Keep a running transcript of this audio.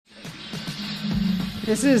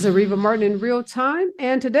This is Areva Martin in real time.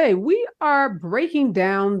 And today we are breaking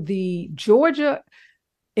down the Georgia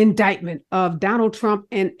indictment of Donald Trump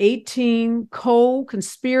and 18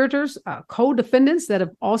 co-conspirators, co-defendants that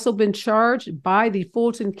have also been charged by the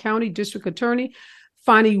Fulton County District Attorney,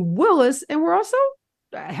 Fonnie Willis. And we're also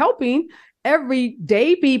helping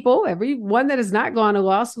everyday people, everyone that has not gone to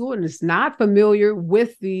law school and is not familiar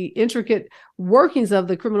with the intricate workings of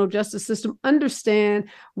the criminal justice system, understand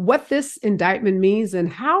what this indictment means and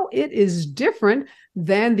how it is different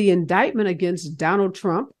than the indictment against Donald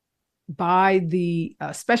Trump by the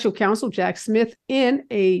special counsel Jack Smith in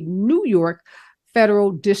a New York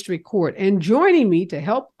federal district court. And joining me to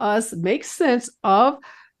help us make sense of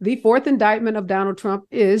the fourth indictment of Donald Trump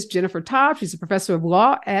is Jennifer Taub. She's a professor of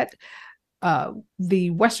law at the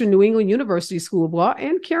Western New England University School of Law,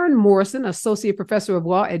 and Caren Morrison, associate professor of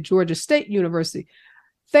law at Georgia State University.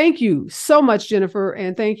 Thank you so much, Jennifer,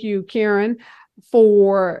 and thank you, Caren,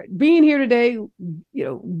 for being here today,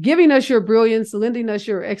 giving us your brilliance, lending us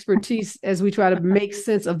your expertise as we try to make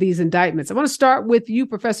sense of these indictments. I want to start with you,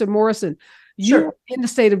 Professor Morrison. You're in the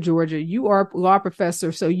state of Georgia. You are a law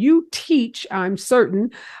professor, so you teach, I'm certain,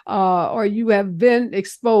 or you have been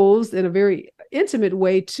exposed in a very intimate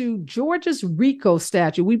way to Georgia's RICO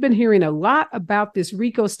statute. We've been hearing a lot about this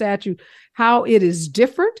RICO statute, how it is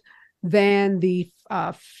different than the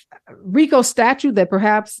RICO statute that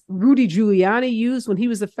perhaps Rudy Giuliani used when he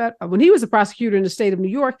was a prosecutor in the state of New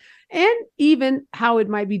York, and even how it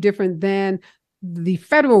might be different than the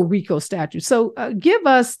federal RICO statute. So give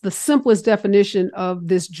us the simplest definition of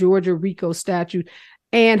this Georgia RICO statute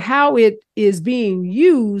and how it is being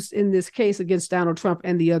used in this case against Donald Trump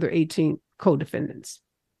and the other 18 co-defendants.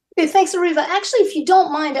 Okay, thanks, Areva. Actually, if you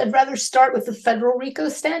don't mind, I'd rather start with the federal RICO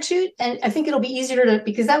statute, and I think it'll be easier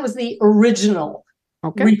because that was the original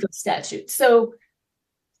RICO statute. So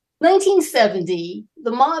 1970,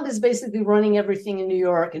 the mob is basically running everything in New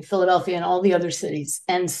York and Philadelphia and all the other cities.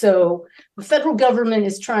 And so the federal government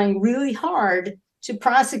is trying really hard to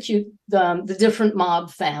prosecute the different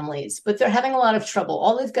mob families, but they're having a lot of trouble.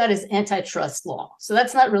 All they've got is antitrust law. So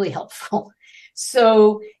that's not really helpful.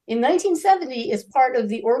 So in 1970, as part of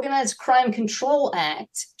the Organized Crime Control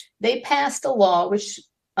Act, they passed a law which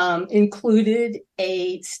included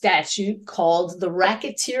a statute called the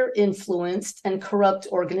Racketeer Influenced and Corrupt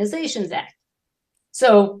Organizations Act.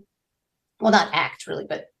 So, well, not act really,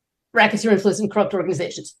 but Racketeer Influenced and Corrupt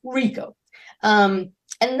Organizations, RICO. And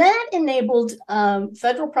that enabled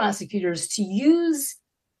federal prosecutors to use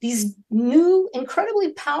these new,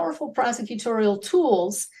 incredibly powerful prosecutorial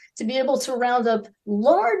tools to be able to round up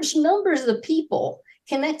large numbers of people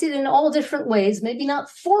connected in all different ways, maybe not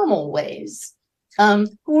formal ways,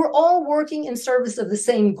 who are all working in service of the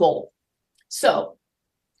same goal. So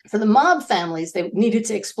for the mob families, they needed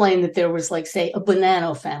to explain that there was, like, say, a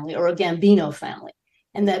Bonanno family or a Gambino family,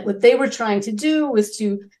 and that what they were trying to do was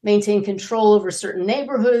to maintain control over certain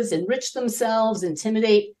neighborhoods, enrich themselves,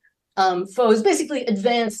 intimidate foes, basically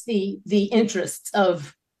advance the interests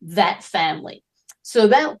of that family. So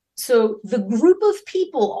the group of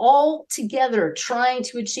people all together trying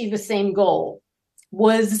to achieve the same goal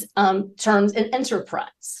was termed an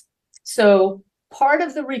enterprise. So part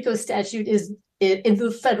of the RICO statute is, in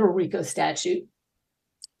the federal RICO statute,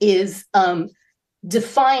 is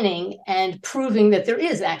defining and proving that there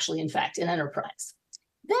is actually, in fact, an enterprise.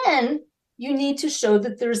 Then you need to show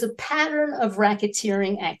that there's a pattern of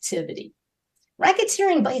racketeering activity.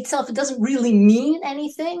 Racketeering by itself, it doesn't really mean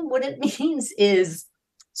anything. What it means is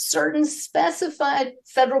certain specified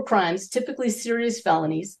federal crimes, typically serious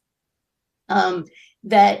felonies,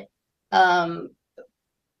 that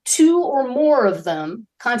two or more of them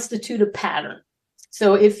constitute a pattern.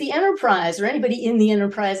 So if the enterprise or anybody in the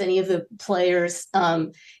enterprise, any of the players,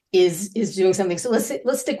 is doing something. So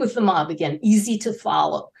let's stick with the mob again, easy to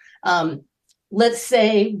follow. Let's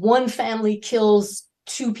say one family kills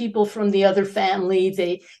two people from the other family.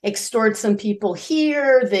 They extort some people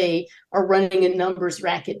here. They are running a numbers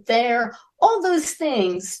racket there. All those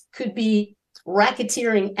things could be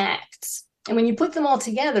racketeering acts. And when you put them all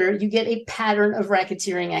together, you get a pattern of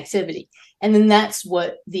racketeering activity. And then that's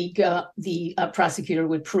what the prosecutor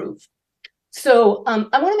would prove. So I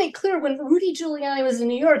want to make clear, when Rudy Giuliani was in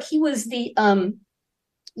New York, he was the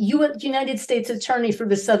United States Attorney for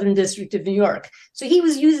the Southern District of New York. So he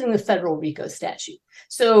was using the federal RICO statute.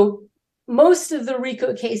 So most of the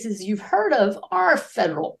RICO cases you've heard of are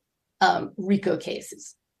federal RICO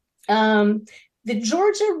cases. The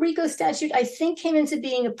Georgia RICO statute, I think, came into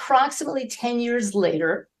being approximately 10 years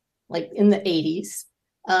later, like in the 80s.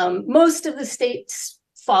 Most of the states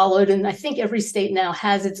followed, and I think every state now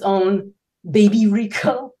has its own baby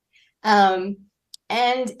RICO.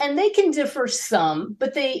 And they can differ some,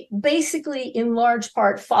 but they basically, in large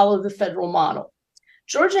part, follow the federal model.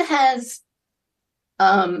 Georgia has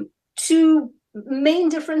two main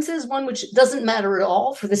differences, one which doesn't matter at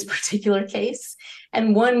all for this particular case,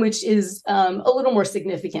 and one which is a little more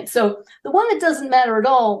significant. So the one that doesn't matter at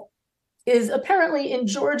all is apparently in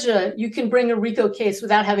Georgia, you can bring a RICO case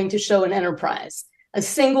without having to show an enterprise. A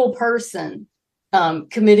single person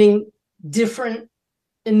committing different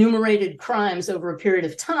enumerated crimes over a period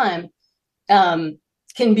of time can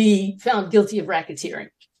be found guilty of racketeering.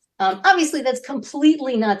 Obviously, that's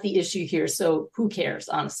completely not the issue here, so who cares,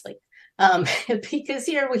 honestly? Because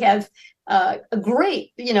here we have a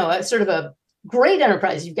great, a sort of a great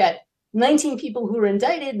enterprise. You've got 19 people who are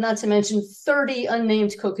indicted, not to mention 30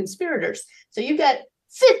 unnamed co-conspirators. So you've got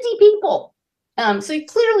 50 people. So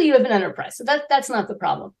clearly you have an enterprise. So that's not the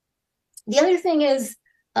problem. The other thing is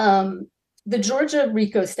the Georgia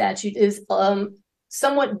RICO statute is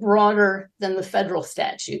somewhat broader than the federal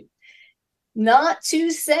statute. Not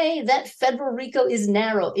to say that federal RICO is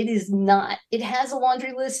narrow. It is not. It has a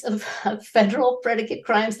laundry list of federal predicate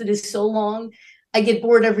crimes that is so long, I get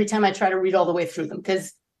bored every time I try to read all the way through them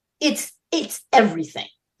because it's everything.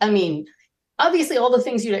 I mean, obviously all the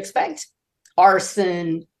things you'd expect: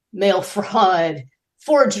 arson, mail fraud,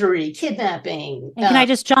 forgery, kidnapping. And can I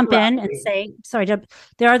just jump in and say, sorry,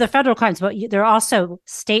 there are the federal crimes, but there are also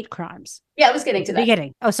state crimes. Yeah, I was getting to that.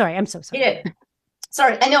 Beginning. Oh, sorry. I'm so sorry. Yeah.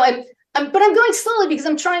 Sorry. I know but I'm going slowly because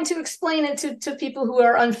I'm trying to explain it to people who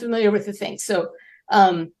are unfamiliar with the thing. So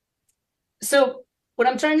what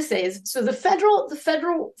I'm trying to say is, so the federal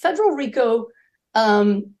RICO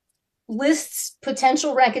lists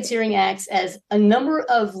potential racketeering acts as a number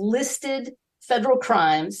of listed federal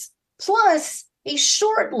crimes plus a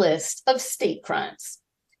short list of state crimes.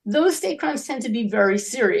 Those state crimes tend to be very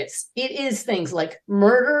serious. It is things like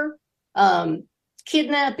murder,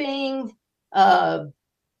 kidnapping,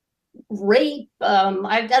 rape.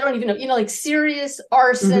 I don't even know, like serious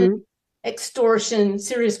arson, extortion,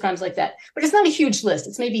 serious crimes like that. But it's not a huge list.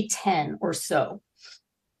 It's maybe 10 or so.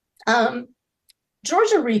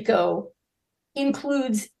 Georgia RICO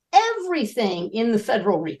includes everything in the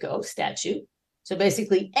federal RICO statute. So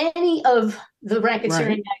basically any of the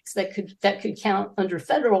racketeering acts that could count under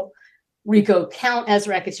federal RICO count as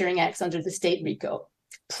racketeering acts under the state RICO.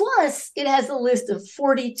 Plus, it has a list of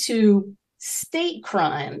 42 state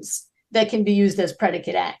crimes that can be used as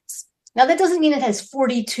predicate acts. Now, that doesn't mean it has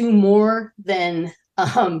 42 more than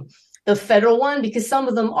the federal one, because some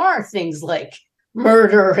of them are things like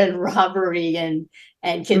murder and robbery and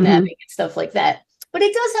kidnapping and stuff like that. But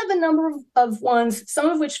it does have a number of ones, some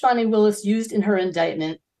of which Fani Willis used in her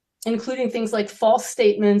indictment, including things like false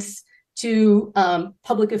statements to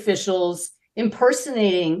public officials,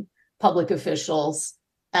 impersonating public officials,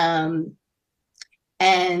 and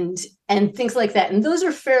things like that. And those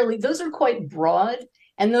are quite broad,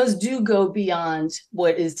 and those do go beyond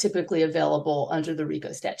what is typically available under the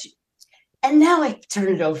RICO statute. And now I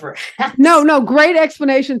turn it over. No, great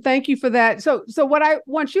explanation. Thank you for that. So what I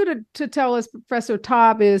want you to tell us, Professor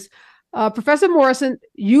Taub, is Professor Morrison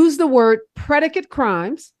used the word predicate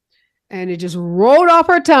crimes, and it just rolled off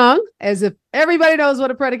her tongue as if everybody knows what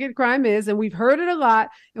a predicate crime is. And we've heard it a lot.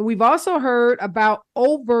 And we've also heard about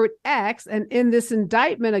overt acts. And in this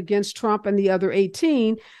indictment against Trump and the other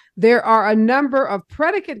 18, there are a number of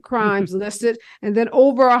predicate crimes listed, and then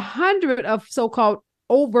over 100 of so-called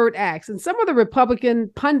overt acts. And some of the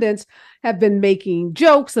Republican pundits have been making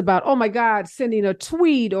jokes about, oh my God, sending a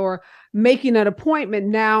tweet or making an appointment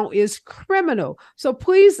now is criminal. So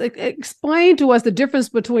please explain to us the difference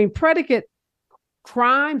between predicate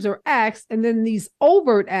crimes or acts and then these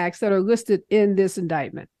overt acts that are listed in this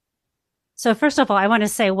indictment. So first of all, I want to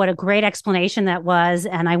say what a great explanation that was.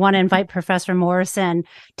 And I want to invite Professor Morrison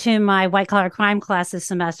to my white collar crime class this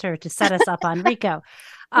semester to set us up on RICO.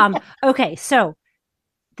 Okay, so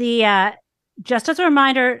just as a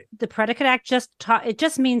reminder, the predicate act it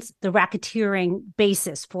just means the racketeering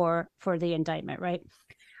basis for the indictment, right?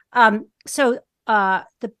 So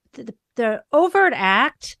the overt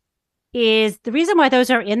act is the reason why those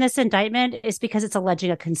are in this indictment is because it's alleging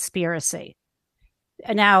a conspiracy.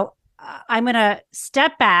 Now, I'm going to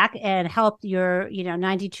step back and help your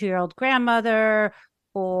 92-year-old grandmother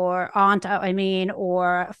or aunt,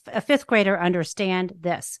 or a fifth grader understand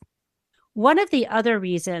this. One of the other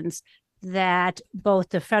reasons that both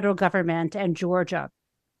the federal government and Georgia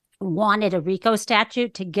wanted a RICO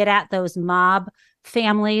statute to get at those mob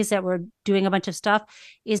families that were doing a bunch of stuff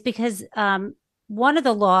is because one of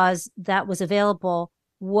the laws that was available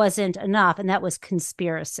wasn't enough, and that was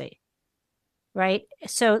conspiracy. right?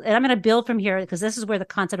 So, and I'm going to build from here because this is where the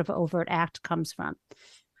concept of overt act comes from.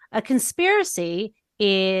 A conspiracy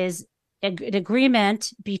is an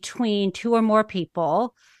agreement between two or more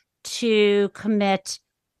people to commit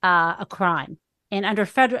a crime. And under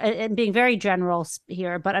federal, and being very general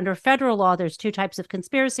here, but under federal law, there's two types of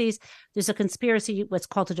conspiracies. There's a conspiracy, what's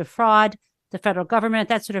called to defraud the federal government.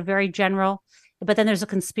 That's sort of very general. But then there's a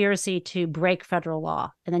conspiracy to break federal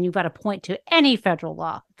law. And then you've got to point to any federal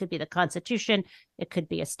law. It could be the Constitution. It could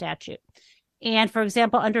be a statute. And for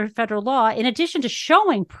example, under federal law, in addition to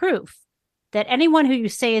showing proof that anyone who you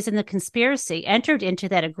say is in the conspiracy entered into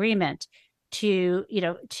that agreement to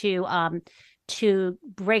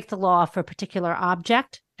break the law for a particular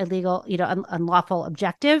object, illegal, unlawful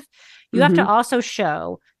objective, you have to also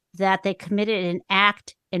show that they committed an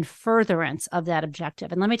act in furtherance of that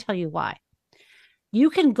objective. And let me tell you why. You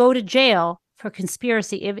can go to jail for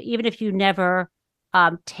conspiracy even if you never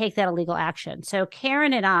take that illegal action. So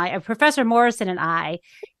Caren and I, Professor Morrison and I,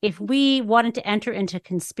 if we wanted to enter into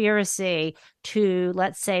conspiracy to,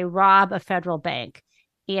 let's say, rob a federal bank,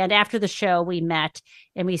 and after the show, we met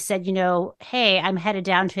and we said, hey, I'm headed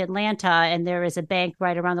down to Atlanta and there is a bank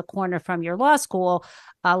right around the corner from your law school.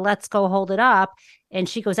 Let's go hold it up. And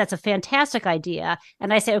she goes, that's a fantastic idea.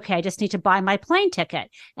 And I say, okay, I just need to buy my plane ticket.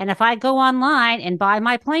 And if I go online and buy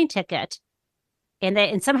my plane ticket,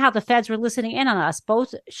 and somehow the feds were listening in on us,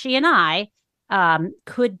 both she and I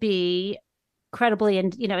could be credibly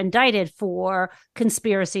indicted for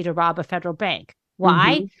conspiracy to rob a federal bank.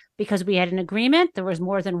 Why? Because we had an agreement. There was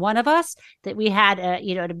more than one of us that we had,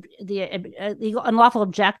 the legal unlawful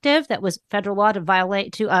objective that was federal law to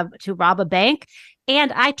violate to rob a bank,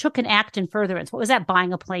 and I took an act in furtherance. What was that?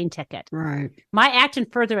 Buying a plane ticket. Right. My act in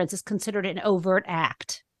furtherance is considered an overt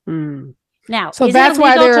act. Now, so that's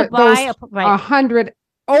why there are those 100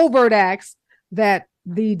 overt acts that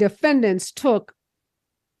the defendants took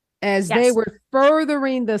as they were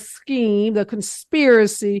furthering the scheme, the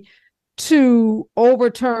conspiracy to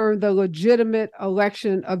overturn the legitimate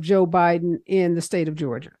election of Joe Biden in the state of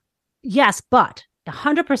Georgia. Yes, but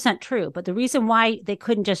 100% true. But the reason why they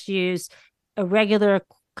couldn't just use a regular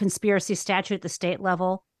conspiracy statute at the state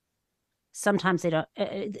level, sometimes they don't,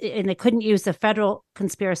 and they couldn't use the federal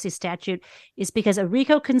conspiracy statute, is because a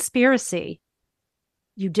RICO conspiracy,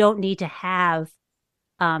 you don't need to have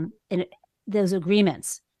those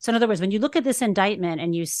agreements. So in other words, when you look at this indictment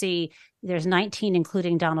and you see there's 19,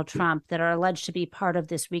 including Donald Trump, that are alleged to be part of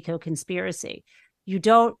this RICO conspiracy, you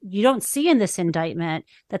don't see in this indictment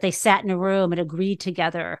that they sat in a room and agreed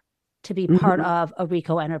together to be part of a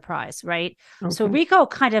RICO enterprise, right? Okay. So RICO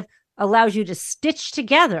kind of allows you to stitch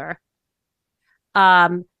together,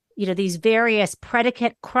 these various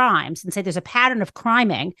predicate crimes and say there's a pattern of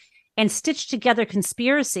criming and stitch together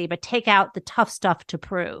conspiracy, but take out the tough stuff to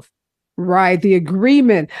prove. Right, the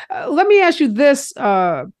agreement. Let me ask you this,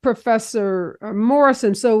 Professor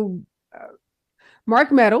Morrison. So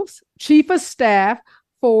Mark Meadows, chief of staff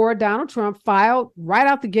for Donald Trump, filed right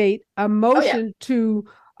out the gate a motion to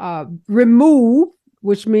remove,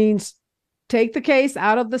 which means take the case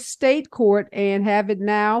out of the state court and have it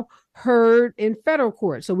now heard in federal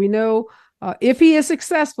court. So we know if he is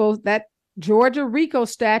successful, that Georgia RICO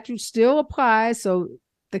statute still applies. So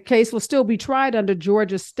the case will still be tried under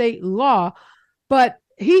Georgia state law. But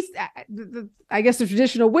I guess the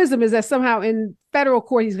traditional wisdom is that somehow in federal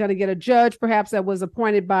court, he's going to get a judge, perhaps that was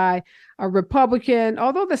appointed by a Republican,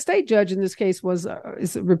 although the state judge in this case is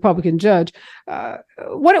a Republican judge.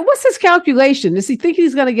 What's his calculation? Does he think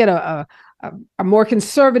he's going to get a more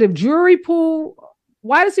conservative jury pool?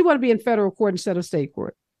 Why does he want to be in federal court instead of state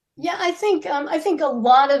court? Yeah, I think a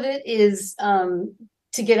lot of it is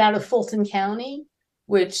to get out of Fulton County,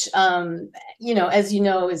 which, as you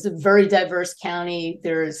know, is a very diverse county.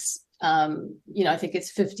 There's, I think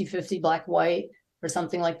it's 50-50 black, white or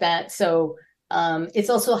something like that. So it's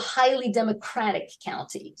also a highly Democratic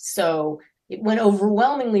county. So it went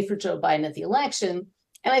overwhelmingly for Joe Biden at the election.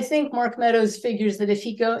 And I think Mark Meadows figures that if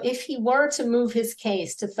he were to move his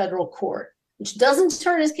case to federal court, which doesn't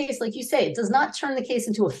turn his case, like you say, it does not turn the case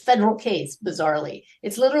into a federal case, bizarrely.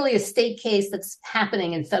 It's literally a state case that's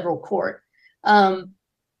happening in federal court.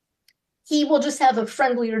 He will just have a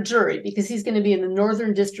friendlier jury because he's going to be in the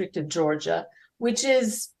Northern District of Georgia, which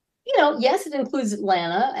is, yes, it includes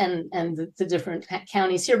Atlanta and the different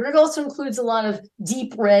counties here, but it also includes a lot of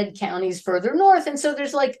deep red counties further north. And so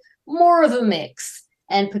there's like more of a mix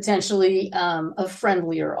and potentially a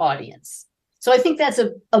friendlier audience. So I think that's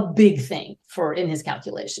a big thing in his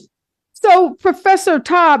calculation. So Professor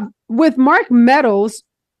Taub, with Mark Meadows,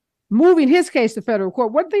 moving his case to federal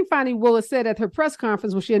court. One thing Fani Willis said at her press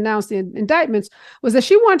conference when she announced the indictments was that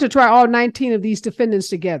she wanted to try all 19 of these defendants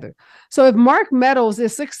together. So if Mark Meadows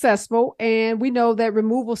is successful, and we know that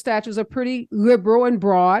removal statutes are pretty liberal and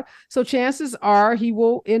broad, so chances are he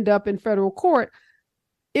will end up in federal court.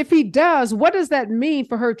 If he does, what does that mean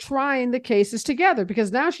for her trying the cases together?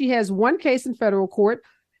 Because now she has one case in federal court,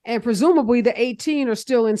 and presumably the 18 are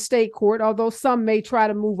still in state court, although some may try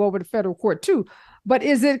to move over to federal court too. But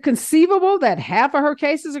is it conceivable that half of her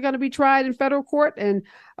cases are going to be tried in federal court and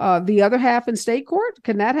the other half in state court?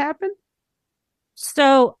 Can that happen?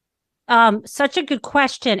 So, such a good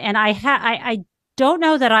question, and I don't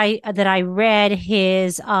know that I read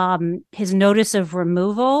his notice of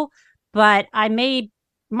removal, but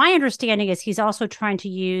my understanding is he's also trying to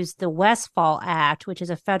use the Westfall Act, which is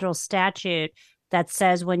a federal statute that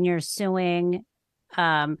says when you're suing.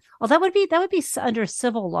 Well, that would be under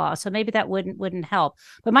civil law, so maybe that wouldn't help.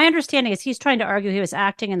 But my understanding is he's trying to argue he was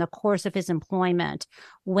acting in the course of his employment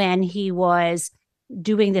when he was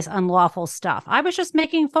doing this unlawful stuff. I was just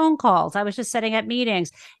making phone calls. I was just setting up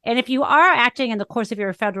meetings. And if you are acting in the course of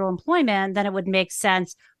your federal employment, then it would make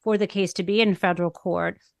sense for the case to be in federal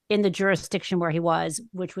court in the jurisdiction where he was,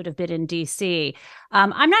 which would have been in DC.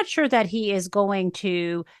 I'm not sure that he is going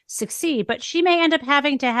to succeed, but she may end up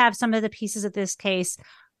having to have some of the pieces of this case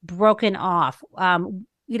broken off.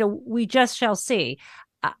 We just shall see.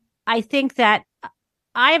 I think that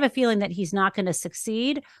I have a feeling that he's not going to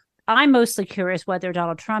succeed. I'm mostly curious whether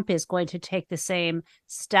Donald Trump is going to take the same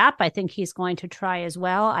step. I think he's going to try as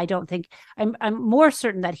well. I'm more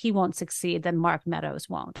certain that he won't succeed than Mark Meadows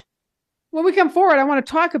won't. When we come forward, I want to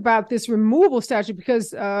talk about this removal statute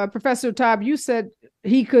because Professor Taub, you said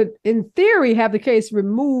he could, in theory, have the case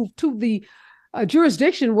removed to the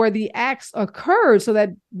jurisdiction where the acts occurred. So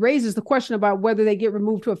that raises the question about whether they get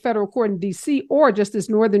removed to a federal court in DC or just this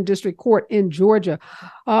Northern District Court in Georgia.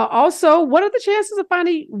 Also, what are the chances of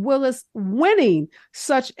Fani Willis winning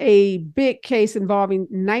such a big case involving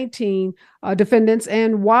 19 defendants,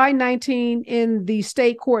 and why 19 in the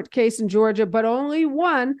state court case in Georgia, but only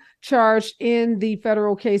one charged in the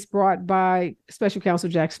federal case brought by Special Counsel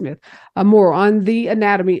Jack Smith? More on the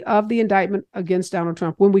anatomy of the indictment against Donald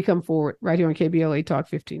Trump when we come forward right here on KBLA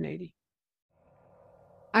Talk 1580.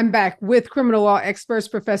 I'm back with criminal law experts,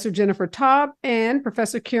 Professor Jennifer Taub and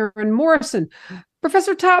Professor Caren Morrison.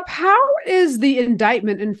 Professor Taub, how is the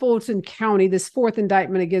indictment in Fulton County, this fourth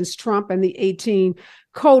indictment against Trump and the 18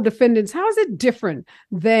 co-defendants, how is it different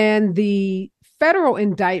than the federal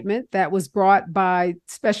indictment that was brought by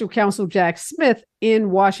Special Counsel Jack Smith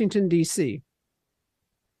in Washington, D.C.?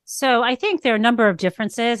 So I think there are a number of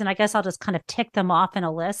differences, and I guess I'll just kind of tick them off in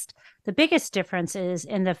a list. The biggest difference is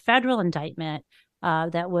in the federal indictment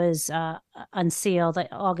that was unsealed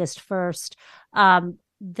August 1st.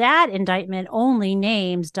 That indictment only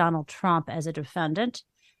names Donald Trump as a defendant,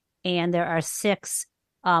 and there are 6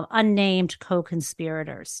 unnamed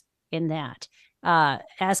co-conspirators in that,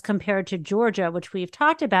 as compared to Georgia, which we've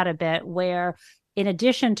talked about a bit, where in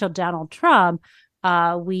addition to Donald Trump,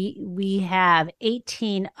 we have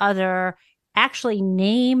 18 other actually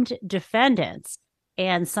named defendants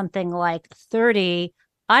and something like 30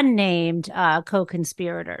 unnamed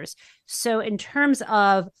co-conspirators. So in terms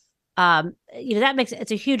of that makes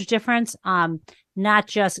it's a huge difference. Not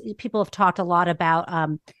just people have talked a lot about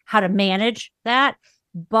how to manage that,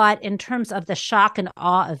 but in terms of the shock and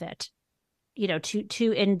awe of it,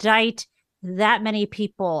 to indict that many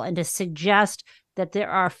people and to suggest that there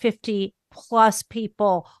are 50 plus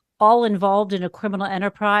people all involved in a criminal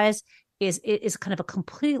enterprise is kind of a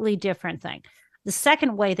completely different thing. The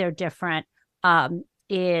second way they're different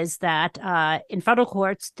is that in federal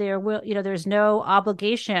courts, there's no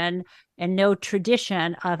obligation and no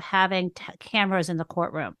tradition of having cameras in the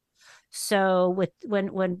courtroom. So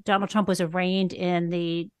when Donald Trump was arraigned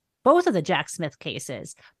in both of the Jack Smith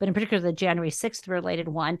cases, but in particular the January 6th related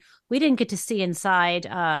one, we didn't get to see inside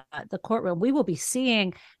the courtroom. We will be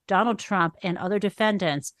seeing Donald Trump and other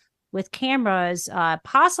defendants with cameras,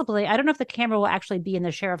 possibly. I don't know if the camera will actually be in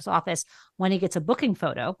the sheriff's office when he gets a booking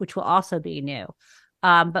photo, which will also be new.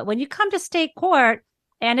 But when you come to state court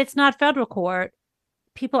and it's not federal court,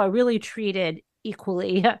 people are really treated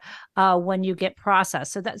equally when you get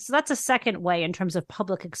processed. So that's a second way in terms of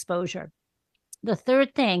public exposure. The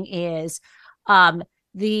third thing is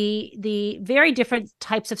the very different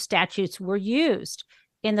types of statutes were used.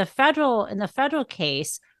 In the federal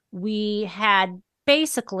case, we had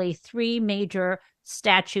basically 3 major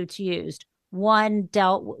statutes used. One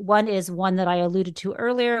is one that I alluded to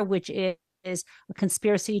earlier, which is a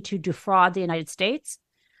conspiracy to defraud the United States.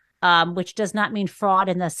 which does not mean fraud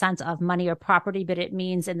in the sense of money or property, but it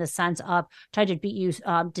means in the sense of trying to use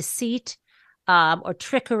deceit or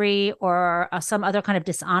trickery or some other kind of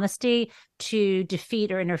dishonesty to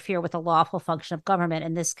defeat or interfere with a lawful function of government,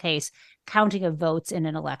 in this case, counting of votes in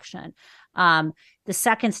an election. The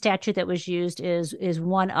second statute that was used is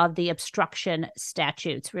one of the obstruction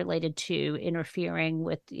statutes related to interfering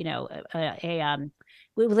with,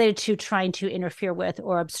 related to trying to interfere with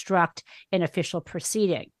or obstruct an official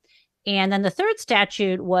proceeding. And then the third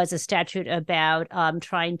statute was a statute about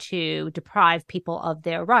trying to deprive people of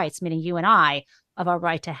their rights, meaning you and I, of our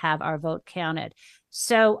right to have our vote counted.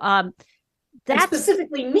 So that's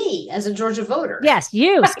specifically me as a Georgia voter. Yes,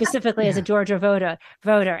 you specifically as a Georgia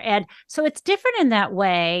voter. And so it's different in that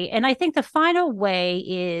way. And I think the final way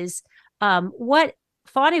is what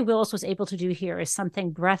Fani Willis was able to do here is something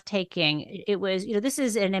breathtaking. It was, this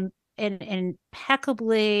is an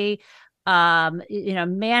impeccably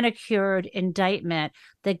manicured indictment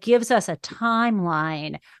that gives us a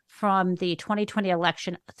timeline from the 2020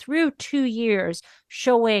 election through 2 years,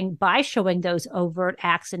 showing those overt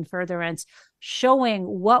acts in furtherance, showing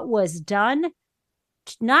what was done,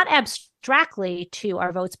 not abstractly to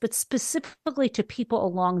our votes, but specifically to people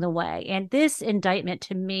along the way. And this indictment,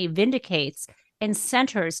 to me, vindicates and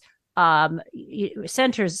centers someone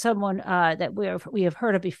that we have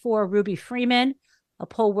heard of before, Ruby Freeman, a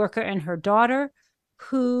poll worker, and her daughter,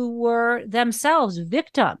 who were themselves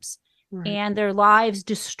victims and their lives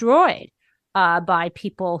destroyed by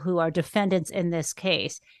people who are defendants in this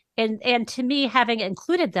case. And to me, having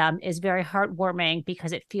included them is very heartwarming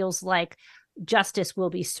because it feels like justice will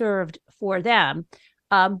be served for them.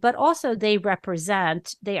 But also they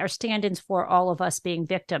are stand-ins for all of us being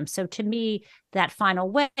victims. So to me, that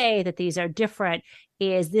final way that these are different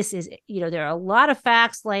is there are a lot of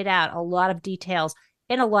facts laid out, a lot of details,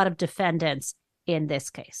 and a lot of defendants in this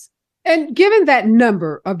case. And given that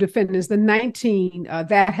number of defendants, the 19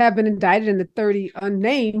 that have been indicted and the 30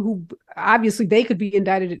 unnamed, who obviously they could be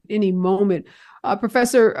indicted at any moment,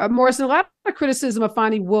 Professor Morrison, a lot of criticism of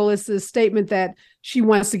Fani Willis's statement that she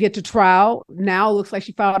wants to get to trial. Now it looks like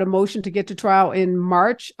she filed a motion to get to trial in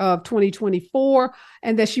March of 2024,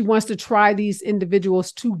 and that she wants to try these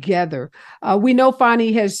individuals together. We know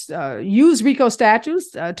Fani has used RICO statutes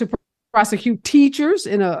to prosecute teachers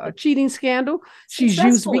in a cheating scandal. She's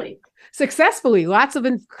used successfully, lots of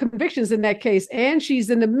convictions in that case. And she's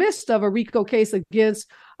in the midst of a RICO case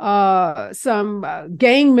against some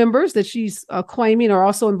gang members that she's claiming are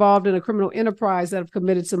also involved in a criminal enterprise that have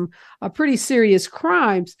committed some pretty serious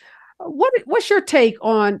crimes. What's your take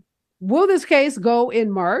on, will this case go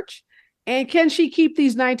in March? And can she keep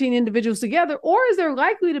these 19 individuals together? Or is there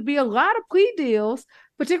likely to be a lot of plea deals,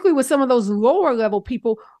 particularly with some of those lower level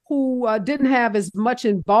people who didn't have as much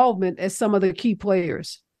involvement as some of the key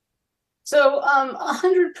players? So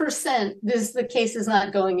 100%, the case is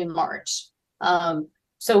not going in March.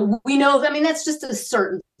 So we know, that's just a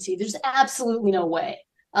certainty. There's absolutely no way.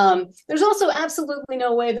 There's also absolutely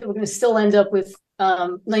no way that we're going to still end up with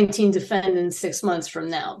 19 defendants 6 months from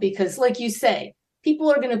now, because like you say,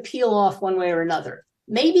 people are going to peel off one way or another.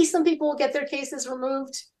 Maybe some people will get their cases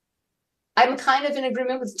removed. I'm kind of in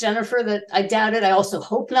agreement with Jennifer that I doubt it. I also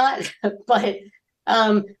hope not, but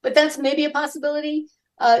that's maybe a possibility.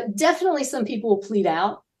 Definitely some people will plead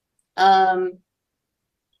out.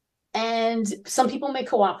 And some people may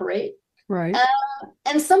cooperate. Right.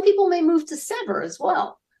 And some people may move to sever as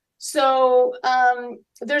well. So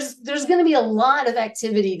there's going to be a lot of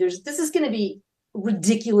activity. This is going to be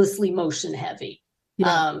ridiculously motion heavy.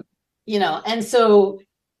 Yeah. And so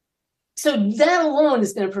that alone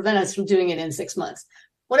is going to prevent us from doing it in 6 months.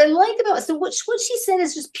 What I like about what she said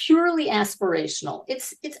is just purely aspirational. I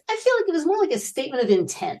feel like it was more like a statement of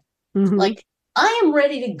intent. Mm-hmm. Like, I am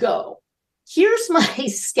ready to go. Here's my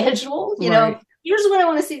schedule. Here's when I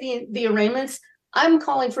want to see the arraignments. I'm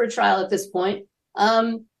calling for a trial at this point.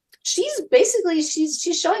 She's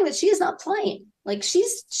showing that she is not playing. Like,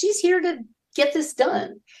 she's here to get this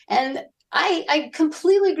done. And I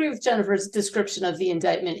completely agree with Jennifer's description of the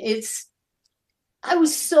indictment. I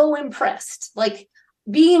was so impressed. Like,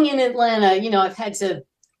 being in Atlanta, I've had to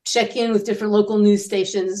check in with different local news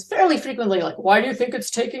stations fairly frequently. Like, why do you think it's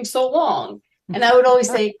taking so long? And I would always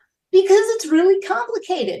say, because it's really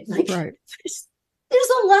complicated. Like, right.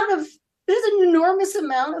 There's an enormous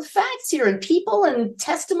amount of facts here and people and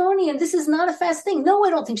testimony, and this is not a fast thing. No, I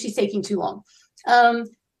don't think she's taking too long.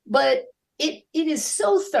 But it is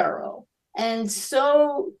so thorough and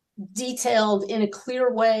so detailed in a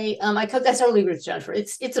clear way. I totally agree with Jennifer.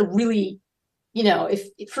 It's a really,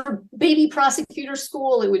 if for baby prosecutor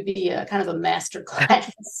school, it would be a kind of a master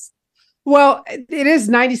class. Well, it is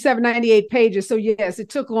 97, 98 pages. So yes, it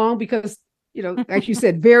took long because, like you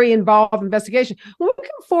said, very involved investigation. When we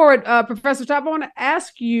come forward, Professor Taub, I want to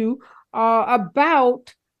ask you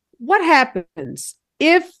about what happens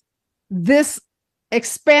if this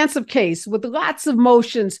expansive case with lots of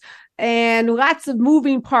motions and lots of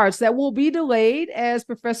moving parts that will be delayed, as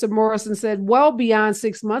Professor Morrison said, well beyond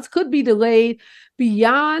 6 months, could be delayed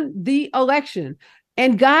beyond the election.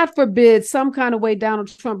 And God forbid some kind of way Donald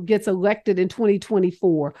Trump gets elected in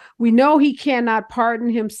 2024. We know he cannot pardon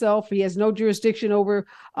himself. He has no jurisdiction over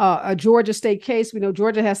a Georgia state case. We know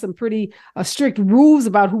Georgia has some pretty strict rules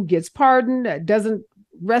about who gets pardoned. It doesn't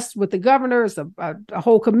rest with the governor. It's a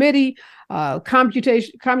whole committee,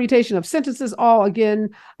 commutation of sentences, all again,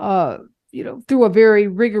 through a very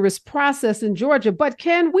rigorous process in Georgia. But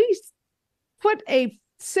can we put a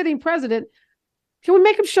sitting president, can we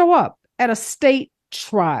make him show up at a state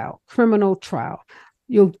trial, criminal trial?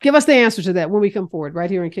 You'll give us the answer to that when we come forward right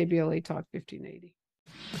here in KBLA Talk 1580.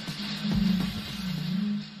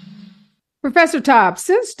 Professor Taub,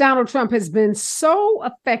 since Donald Trump has been so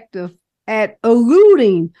effective at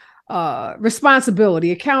eluding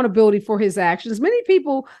responsibility, accountability for his actions, many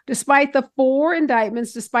people, despite the 4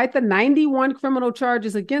 indictments, despite the 91 criminal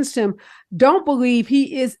charges against him, don't believe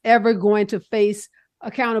he is ever going to face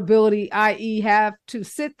accountability, i.e. have to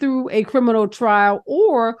sit through a criminal trial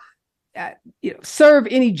or serve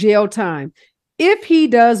any jail time. If he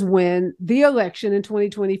does win the election in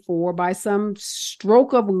 2024 by some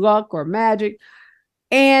stroke of luck or magic,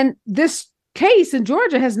 and this case in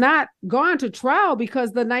Georgia has not gone to trial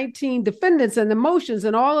because the 19 defendants and the motions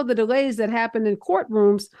and all of the delays that happened in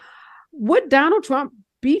courtrooms, would Donald Trump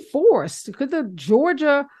be forced? Could the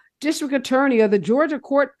Georgia district attorney or the Georgia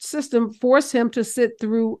court system force him to sit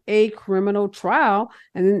through a criminal trial?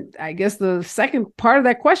 And then I guess the second part of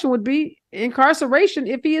that question would be incarceration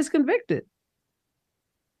if he is convicted.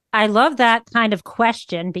 I love that kind of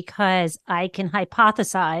question because I can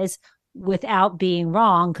hypothesize without being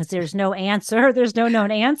wrong, because there's no answer. There's no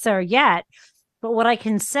known answer yet. But what I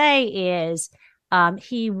can say is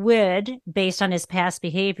he would, based on his past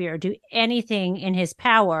behavior, do anything in his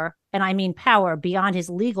power, and I mean power beyond his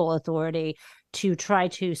legal authority, to try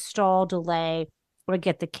to stall, delay, or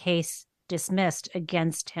get the case dismissed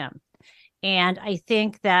against him. And I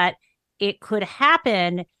think that it could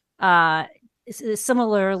happen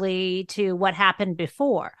similarly to what happened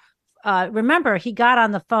before. Remember, he got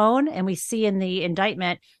on the phone, and we see in the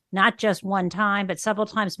indictment, not just one time, but several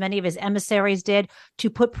times, many of his emissaries did, to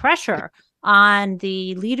put pressure on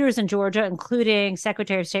the leaders in Georgia, including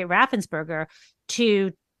Secretary of State Raffensperger,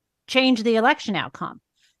 to change the election outcome.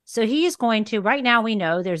 So he's going to, right now we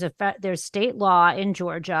know there's state law in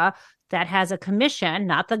Georgia that has a commission,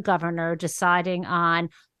 not the governor, deciding on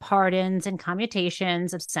pardons and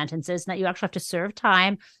commutations of sentences, and that you actually have to serve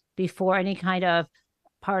time before any kind of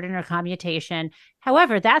pardon or commutation.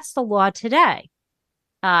 However, that's the law today.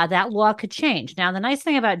 That law could change. Now, the nice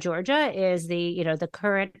thing about Georgia is the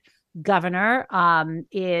current governor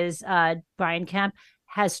is Brian Kemp,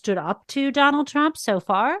 has stood up to Donald Trump so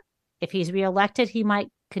far. If he's reelected, he might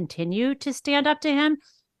continue to stand up to him.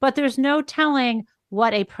 But there's no telling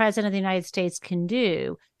what a president of the United States can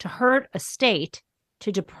do to hurt a state,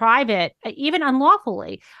 to deprive it, even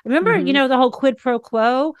unlawfully. Remember, the whole quid pro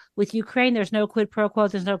quo with Ukraine. There's no quid pro quo.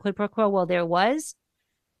 There's no quid pro quo. Well, there was.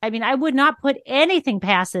 I mean, I would not put anything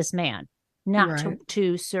past this man not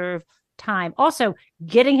to serve time. Also,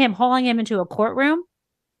 hauling him into a courtroom,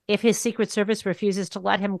 if his Secret Service refuses to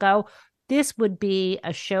let him go, this would be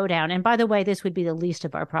a showdown. And by the way, this would be the least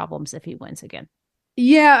of our problems if he wins again.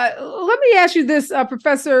 Yeah. Let me ask you this,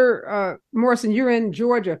 Professor Morrison, you're in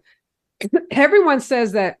Georgia. Everyone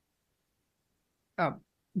says that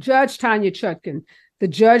Judge Tanya Chutkan, the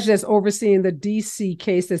judge that's overseeing the DC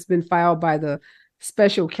case that's been filed by the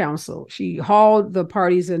special counsel, she hauled the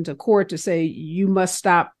parties into court to say, you must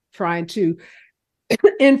stop trying to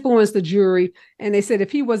influence the jury. And they said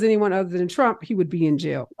if he was anyone other than Trump, he would be in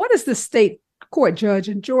jail. What is the state court judge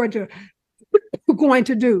in Georgia going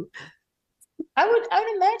to do? I would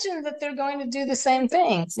imagine that they're going to do the same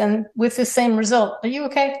things and with the same result. Are you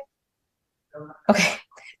okay? Okay.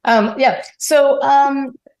 Yeah. So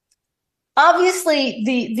obviously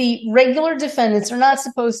the regular defendants are not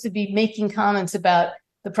supposed to be making comments about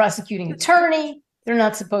the prosecuting attorney. They're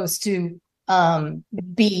not supposed to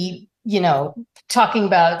be, talking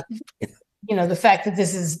about, the fact that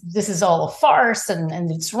this is all a farce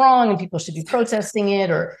and it's wrong and people should be protesting it,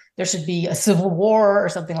 or there should be a civil war or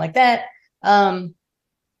something like that.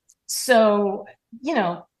 So,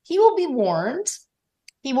 he will be warned.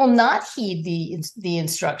 He will not heed the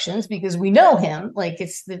instructions because we know him. Like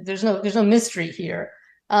there's no mystery here.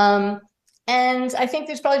 And I think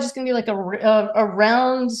there's probably just going to be like a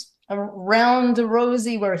round the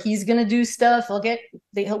Rosie where he's going to do stuff. He'll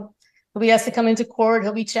be asked to come into court.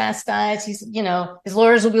 He'll be chastised. His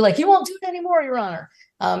lawyers will be like, "You won't do it anymore, Your Honor."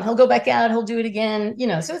 He'll go back out. He'll do it again.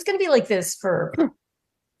 So it's going to be like this for.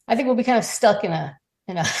 I think we'll be kind of stuck in a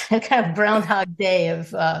kind of Groundhog Day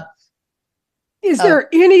of. Is there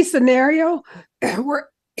any scenario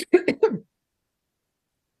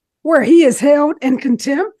where he is held in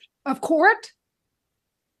contempt of court?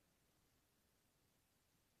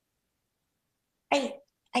 I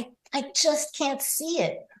just can't see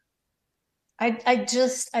it. I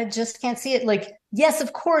just can't see it. Like, yes,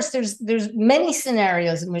 of course, there's many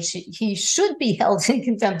scenarios in which he should be held in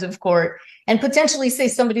contempt of court, and potentially say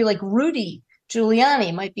somebody like Rudy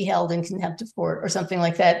Giuliani might be held in contempt of court or something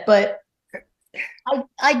like that. But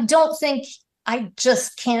I don't think, I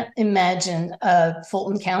just can't imagine a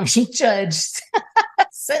Fulton County judge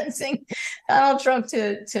sentencing Donald Trump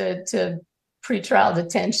to pretrial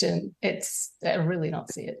detention. I really don't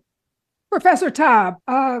see it. Professor Taub,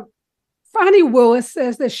 Fani Willis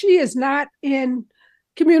says that she is not in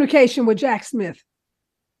communication with Jack Smith.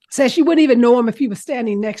 Says she wouldn't even know him if he was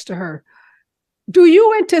standing next to her. Do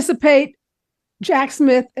you anticipate Jack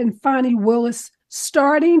Smith and Fani Willis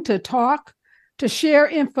starting to talk, to share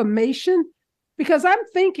information? Because I'm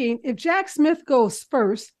thinking if Jack Smith goes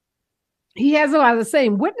first, he has a lot of the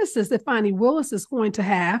same witnesses that Fani Willis is going to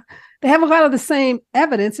have. They have a lot of the same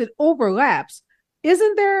evidence. It overlaps.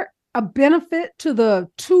 Isn't there a benefit to the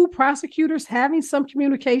two prosecutors having some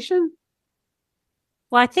communication?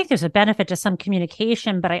 Well, I think there's a benefit to some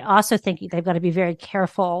communication, but I also think they've got to be very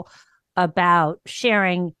careful about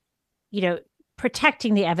sharing,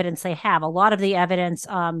 protecting the evidence they have. A lot of the evidence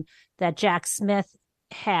that Jack Smith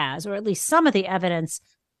has, or at least some of the evidence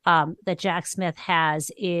that Jack Smith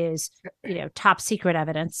has is, top secret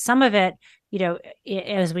evidence. Some of it,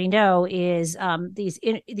 as we know, is these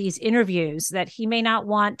interviews that he may not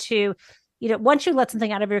want to, once you let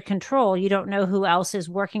something out of your control, you don't know who else is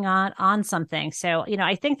working on something. So,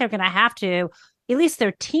 I think they're going to have to, at least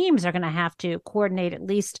their teams are going to have to coordinate, at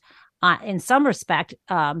least in some respect.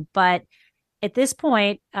 But at this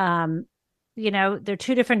point, they're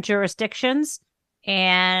two different jurisdictions.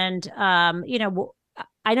 And,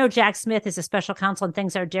 I know Jack Smith is a special counsel and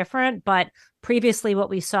things are different, but previously what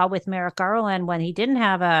we saw with Merrick Garland, when he didn't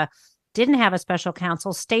have a special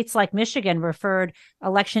counsel, states like Michigan referred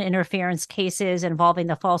election interference cases involving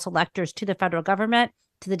the false electors to the federal government,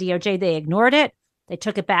 to the DOJ. They ignored it. They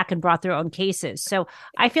took it back and brought their own cases. So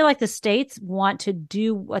I feel like the states want to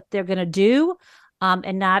do what they're going to do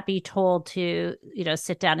and not be told to,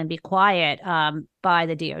 sit down and be quiet by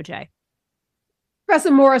the DOJ.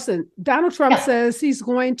 Professor Morrison, Donald Trump says he's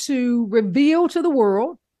going to reveal to the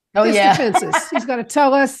world his defenses. He's going to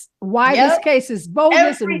tell us why this case is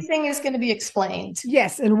bogus. Everything is going to be explained.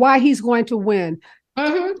 Yes, and why he's going to win.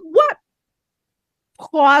 Mm-hmm. What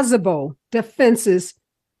plausible defenses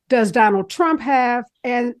does Donald Trump have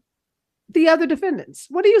and the other defendants?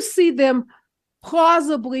 What do you see them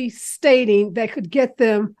plausibly stating that could get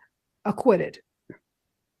them acquitted?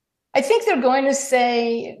 I think they're going to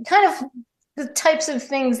say kind of the types of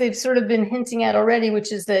things they've sort of been hinting at already,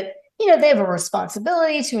 which is that, they have a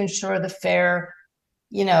responsibility to ensure the fair,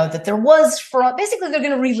 that there was fraud. Basically, they're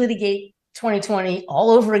going to relitigate 2020 all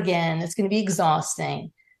over again. It's going to be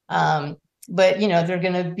exhausting. But, they're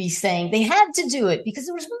going to be saying they had to do it because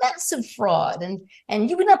there was massive fraud. And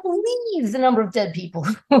you would not believe the number of dead people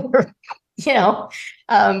who were,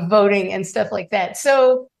 voting and stuff like that.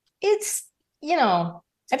 So it's,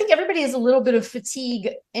 I think everybody has a little bit of fatigue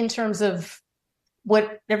in terms of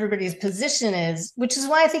what everybody's position is, which is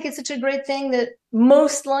why I think it's such a great thing that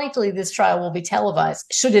most likely this trial will be televised,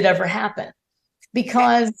 should it ever happen.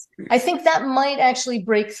 Because I think that might actually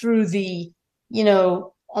break through the,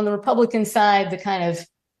 on the Republican side, the kind of,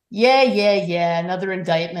 another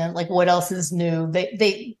indictment, like what else is new?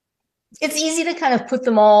 It's easy to kind of put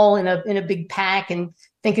them all in a big pack and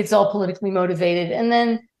think it's all politically motivated. And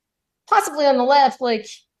then possibly on the left, like,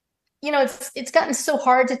 it's gotten so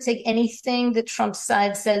hard to take anything that Trump's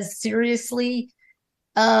side says seriously.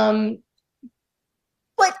 But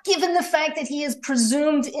given the fact that he is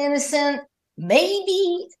presumed innocent,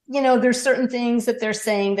 maybe, there's certain things that they're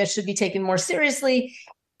saying that should be taken more seriously.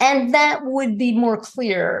 And that would be more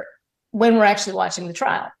clear when we're actually watching the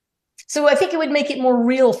trial. So I think it would make it more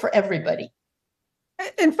real for everybody.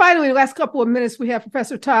 And finally, the last couple of minutes, we have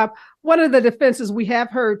Professor Taub. One of the defenses we have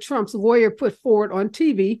heard Trump's lawyer put forward on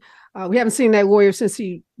TV We haven't seen that lawyer since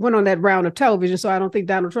he went on that round of television, so I don't think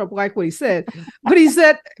Donald Trump liked what he said. But he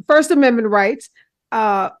said First Amendment rights,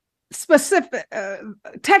 specific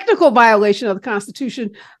technical violation of the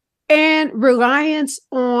Constitution, and reliance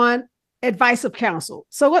on advice of counsel.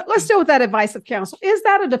 So let's deal with that advice of counsel. Is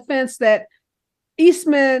that a defense that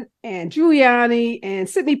Eastman and Giuliani and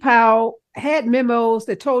Sidney Powell had memos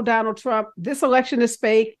that told Donald Trump, this election is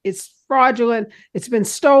fake, it's fraudulent, it's been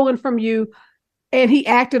stolen from you, and he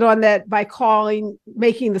acted on that by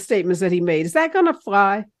making the statements that he made? Is that going to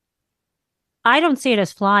fly? I don't see it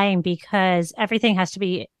as flying because everything has to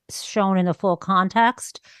be shown in the full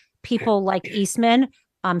context. People like Eastman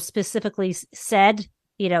specifically said,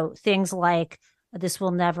 things like this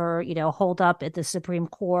will never, hold up at the Supreme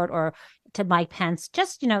Court, or to Mike Pence,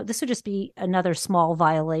 just, this would just be another small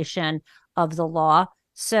violation of the law.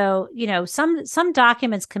 So, some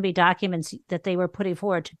documents can be documents that they were putting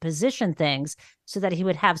forward to position things so that he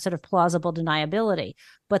would have sort of plausible deniability.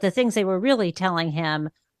 But the things they were really telling him,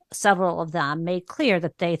 several of them made clear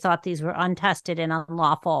that they thought these were untested and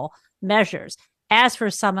unlawful measures. As for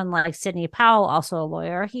someone like Sidney Powell, also a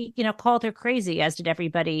lawyer, he, called her crazy, as did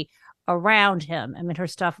everybody around him. I mean, her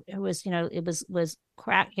stuff, it was, it was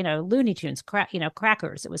crack, Looney Tunes,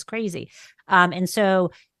 crackers. It was crazy. And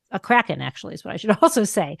so a Kraken actually is what I should also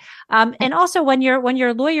say. And also when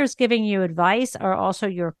your lawyers giving you advice are also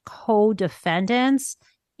your co-defendants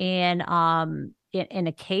in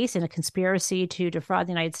a case, in a conspiracy to defraud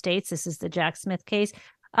the United States. This is the Jack Smith case.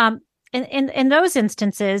 In those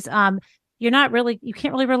instances, you can't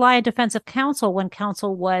really rely on defensive counsel when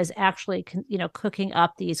counsel was actually, cooking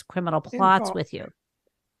up these criminal plots with you.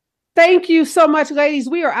 Thank you so much, ladies.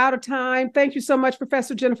 We are out of time. Thank you so much,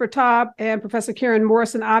 Professor Jennifer Taub and Professor Caren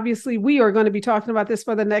Morrison. Obviously, we are going to be talking about this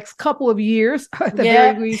for the next couple of years, at the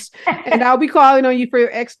very least. And I'll be calling on you for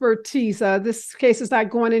your expertise. This case is not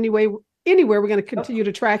going anywhere. We're going to continue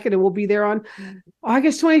to track it, and we'll be there on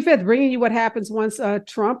August 25th, bringing you what happens once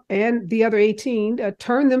Trump and the other 18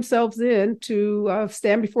 turn themselves in to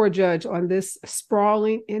stand before a judge on this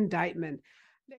sprawling indictment.